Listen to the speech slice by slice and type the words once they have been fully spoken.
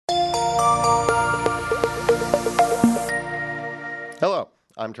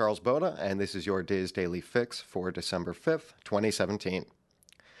I'm Charles Boda, and this is your Diz Daily Fix for December 5th, 2017.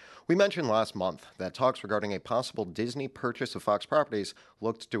 We mentioned last month that talks regarding a possible Disney purchase of Fox properties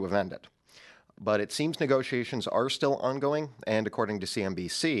looked to have ended. But it seems negotiations are still ongoing, and according to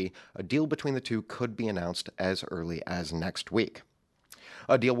CNBC, a deal between the two could be announced as early as next week.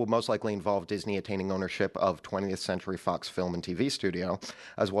 A deal will most likely involve Disney attaining ownership of 20th Century Fox film and TV studio,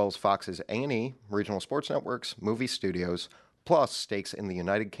 as well as Fox's A&E, regional sports networks, movie studios, plus stakes in the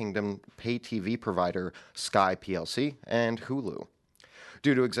United Kingdom pay TV provider Sky plc and Hulu.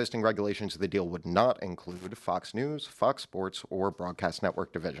 Due to existing regulations, the deal would not include Fox News, Fox Sports, or broadcast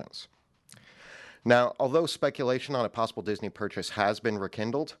network divisions. Now, although speculation on a possible Disney purchase has been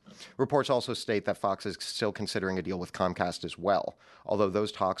rekindled, reports also state that Fox is still considering a deal with Comcast as well, although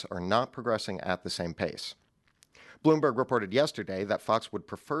those talks are not progressing at the same pace. Bloomberg reported yesterday that Fox would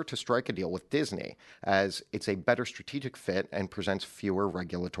prefer to strike a deal with Disney, as it's a better strategic fit and presents fewer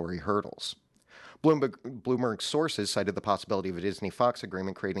regulatory hurdles. Bloomberg sources cited the possibility of a Disney-Fox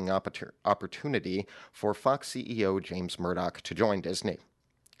agreement creating opportunity for Fox CEO James Murdoch to join Disney.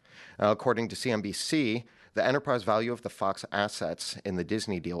 According to CNBC, the enterprise value of the Fox assets in the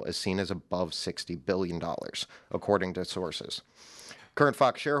Disney deal is seen as above $60 billion, according to sources. Current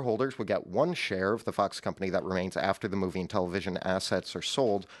Fox shareholders would get one share of the Fox company that remains after the movie and television assets are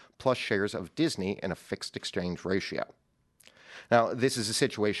sold, plus shares of Disney in a fixed exchange ratio. Now, this is a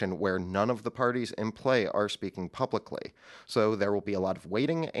situation where none of the parties in play are speaking publicly, so there will be a lot of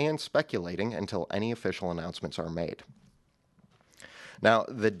waiting and speculating until any official announcements are made. Now,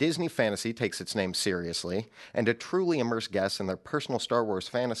 the Disney fantasy takes its name seriously, and to truly immerse guests in their personal Star Wars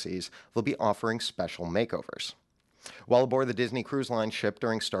fantasies, they'll be offering special makeovers. While aboard the Disney Cruise Line ship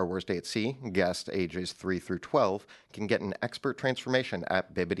during Star Wars Day at Sea, guests ages 3 through 12 can get an expert transformation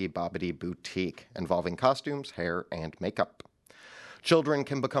at Bibbidi Bobbidi Boutique, involving costumes, hair, and makeup. Children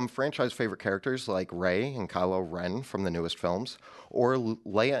can become franchise favorite characters like Rey and Kylo Ren from the newest films, or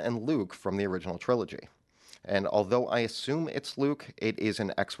Leia and Luke from the original trilogy. And although I assume it's Luke, it is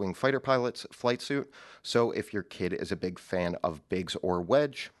an X-Wing fighter pilot's flight suit, so if your kid is a big fan of Biggs or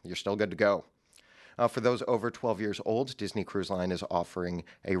Wedge, you're still good to go. For those over 12 years old, Disney Cruise Line is offering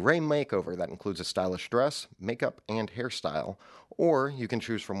a Rey makeover that includes a stylish dress, makeup, and hairstyle, or you can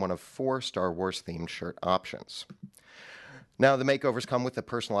choose from one of 4 Star Wars-themed shirt options. Now, the makeovers come with a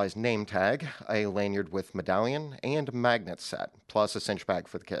personalized name tag, a lanyard with medallion, and magnet set, plus a cinch bag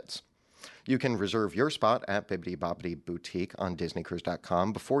for the kids. You can reserve your spot at Bibbidi Bobbidi Boutique on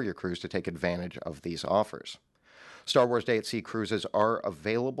DisneyCruise.com before your cruise to take advantage of these offers. Star Wars Day at Sea cruises are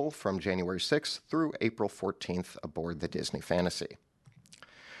available from January 6th through April 14th aboard the Disney Fantasy.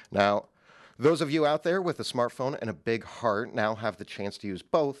 Now, those of you out there with a smartphone and a big heart now have the chance to use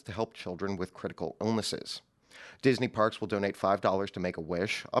both to help children with critical illnesses. Disney Parks will donate $5 to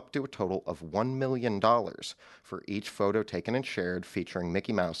Make-A-Wish, up to a total of $1 million for each photo taken and shared featuring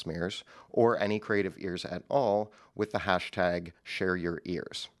Mickey Mouse ears or any creative ears at all with the hashtag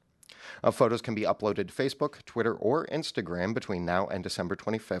 #ShareYourEars. Photos can be uploaded to Facebook, Twitter, or Instagram between now and December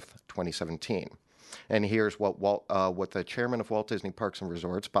 25th, 2017. And here's what the chairman of Walt Disney Parks and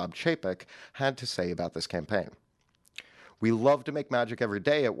Resorts, Bob Chapek, had to say about this campaign. We love to make magic every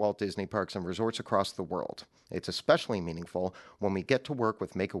day at Walt Disney Parks and Resorts across the world. It's especially meaningful when we get to work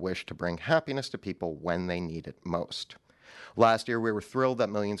with Make-A-Wish to bring happiness to people when they need it most. Last year, we were thrilled that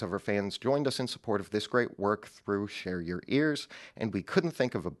millions of our fans joined us in support of this great work through Share Your Ears, and we couldn't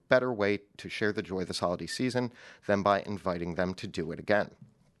think of a better way to share the joy this holiday season than by inviting them to do it again.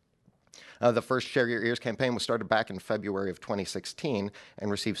 The first Share Your Ears campaign was started back in February of 2016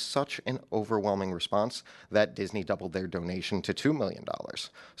 and received such an overwhelming response that Disney doubled their donation to $2 million.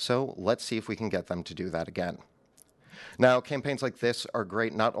 So let's see if we can get them to do that again. Now, campaigns like this are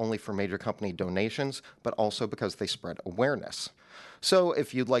great not only for major company donations, but also because they spread awareness. So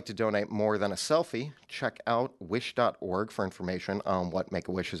if you'd like to donate more than a selfie, check out wish.org for information on what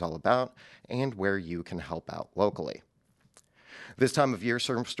Make-A-Wish is all about and where you can help out locally. This time of year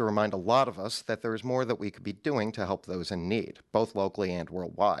serves to remind a lot of us that there is more that we could be doing to help those in need, both locally and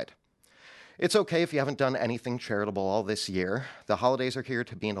worldwide. It's okay if you haven't done anything charitable all this year. The holidays are here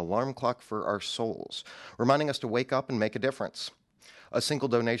to be an alarm clock for our souls, reminding us to wake up and make a difference. A single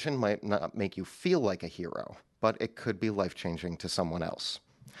donation might not make you feel like a hero, but it could be life-changing to someone else.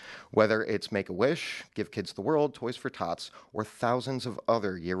 Whether it's Make-A-Wish, Give Kids the World, Toys for Tots, or thousands of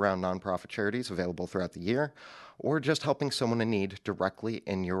other year-round nonprofit charities available throughout the year, or just helping someone in need directly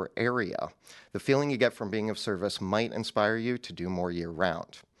in your area, the feeling you get from being of service might inspire you to do more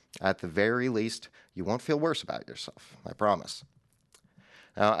year-round. At the very least, you won't feel worse about yourself, I promise.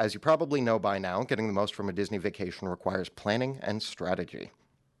 Now, as you probably know by now, getting the most from a Disney vacation requires planning and strategy.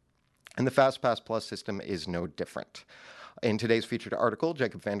 And the FastPass Plus system is no different. In today's featured article,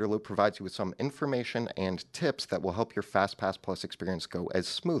 Jacob Vanderloop provides you with some information and tips that will help your FastPass Plus experience go as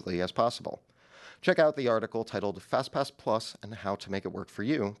smoothly as possible. Check out the article titled FastPass Plus and How to Make It Work for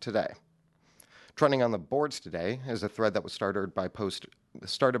You today. Trending on the boards today is a thread that was started by poster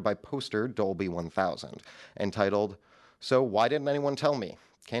Dolby1000, entitled, "So Why Didn't Anyone Tell Me?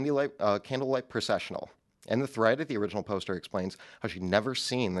 Candlelight Processional." In the thread, the original poster explains how she'd never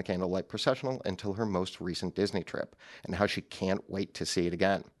seen the Candlelight Processional until her most recent Disney trip, and how she can't wait to see it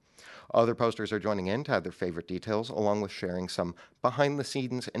again. Other posters are joining in to add their favorite details, along with sharing some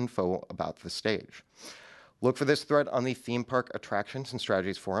behind-the-scenes info about the stage. Look for this thread on the Theme Park Attractions and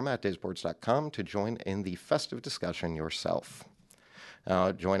Strategies Forum at disboards.com to join in the festive discussion yourself.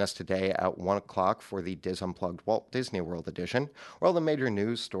 Join us today at 1 o'clock for the Diz Unplugged Walt Disney World edition, where all the major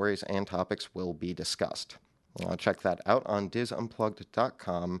news, stories, and topics will be discussed. Check that out on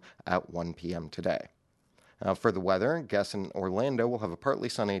dizunplugged.com at 1 p.m. today. For the weather, guests in Orlando will have a partly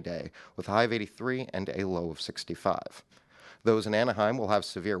sunny day with a high of 83 and a low of 65. Those in Anaheim will have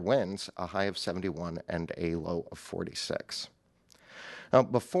severe winds, a high of 71 and a low of 46. Now,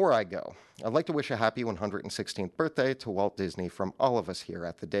 before I go, I'd like to wish a happy 116th birthday to Walt Disney from all of us here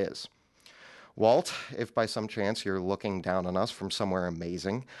at the Diz. Walt, if by some chance you're looking down on us from somewhere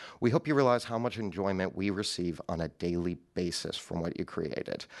amazing, we hope you realize how much enjoyment we receive on a daily basis from what you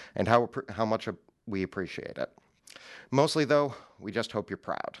created, and how much we appreciate it. Mostly, though, we just hope you're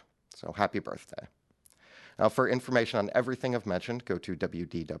proud. So happy birthday. Now, for information on everything I've mentioned, go to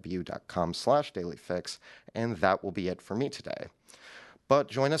wdw.com/dailyfix, and that will be it for me today. But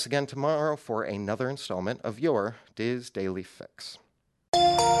join us again tomorrow for another installment of your Diz Daily Fix.